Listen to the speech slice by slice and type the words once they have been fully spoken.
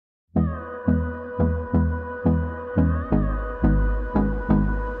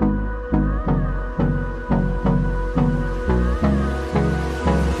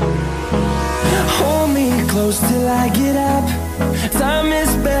close till I get up. Time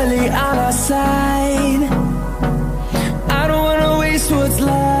is barely on our side. I don't wanna waste what's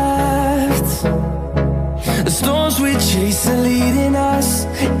left. The storms we chase are leading us,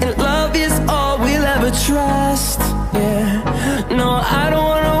 and love is all we'll ever trust. Yeah, no, I don't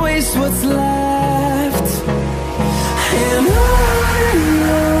wanna waste what's left. And on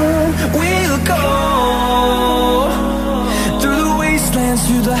we'll go, through the wastelands,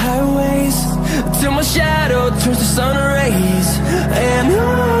 through the highways, till my shadow turns to sun rays. And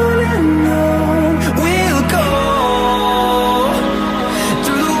on we'll go,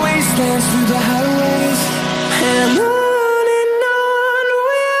 through the wastelands, through the highways, and on we'll go.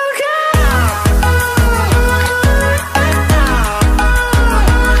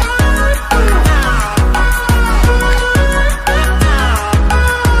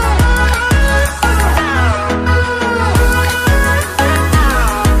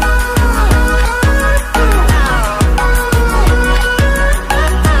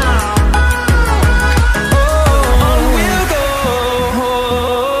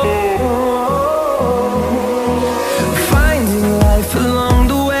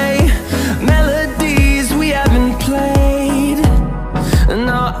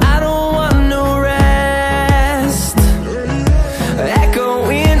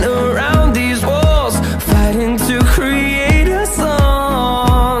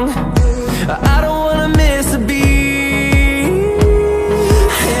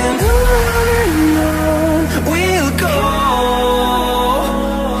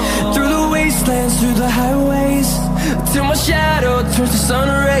 Through the highways, till my shadow turns to sun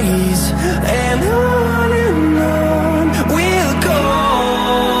rays. And on we'll go,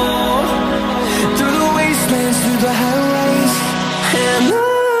 through the wastelands, through the highways, and on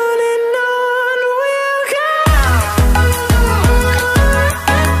we'll go.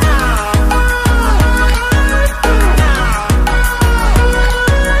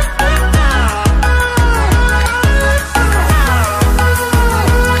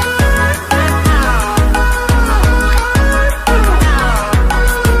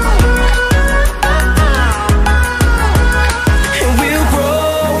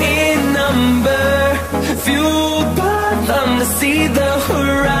 See the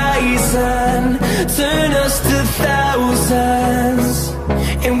horizon, turn us to thousands,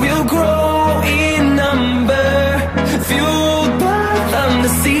 and we'll grow in number, fueled by them. To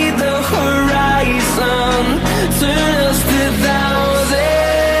see the horizon, turn us to thousands,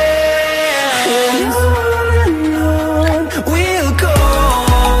 and on we'll go,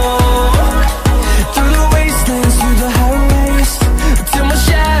 through the wastelands, through the highways, till my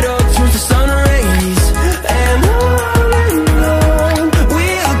shadow turns to sun rays. And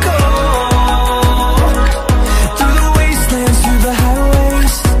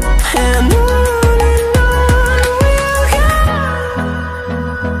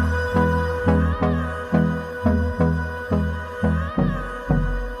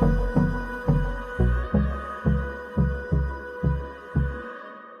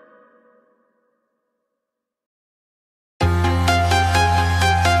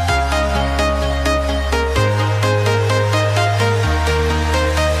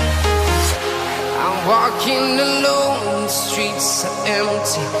walking alone, the streets are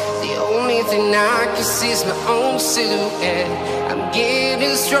empty. The only thing I can see is my own silhouette. I'm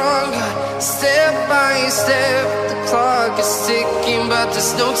getting stronger, step by step. The clock is ticking, but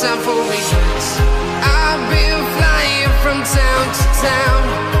there's no time for regrets. I've been flying from town to town,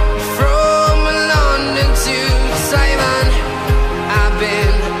 from London to Taiwan. I've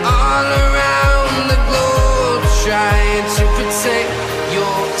been all around the globe, trying to protect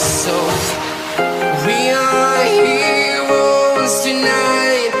your soul. We are heroes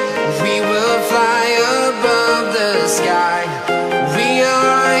tonight. We will fly above the sky. We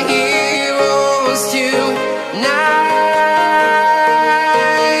are heroes tonight.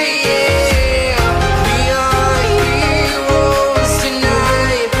 Yeah. We are heroes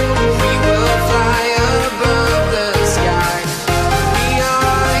tonight. We will fly above the sky. We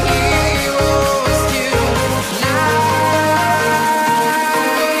are heroes tonight.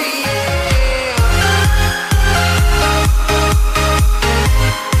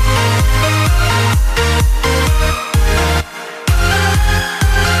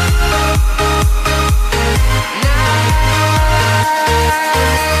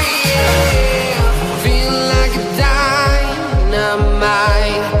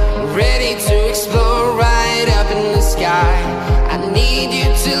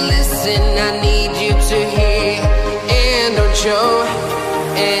 Show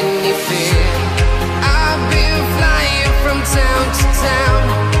any fear. I've been flying from town to town,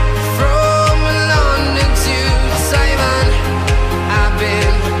 from London to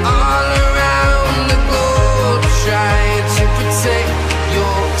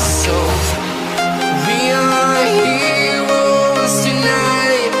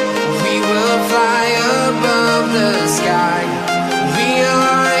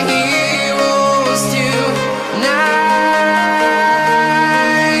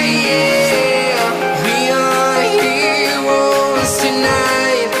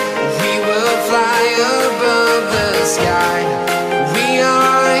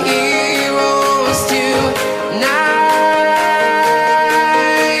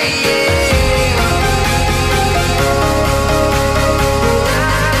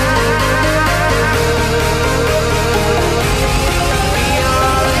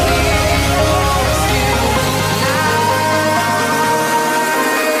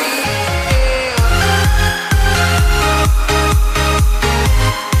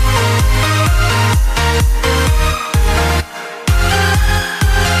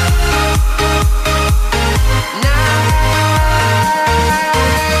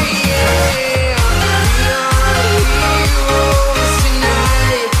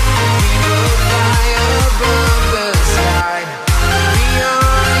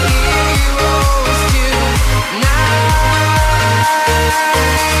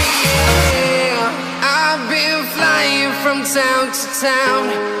town,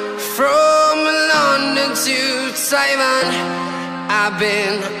 from London to Taiwan. I've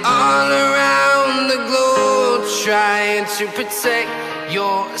been all around the globe trying to protect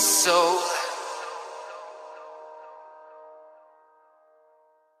your soul.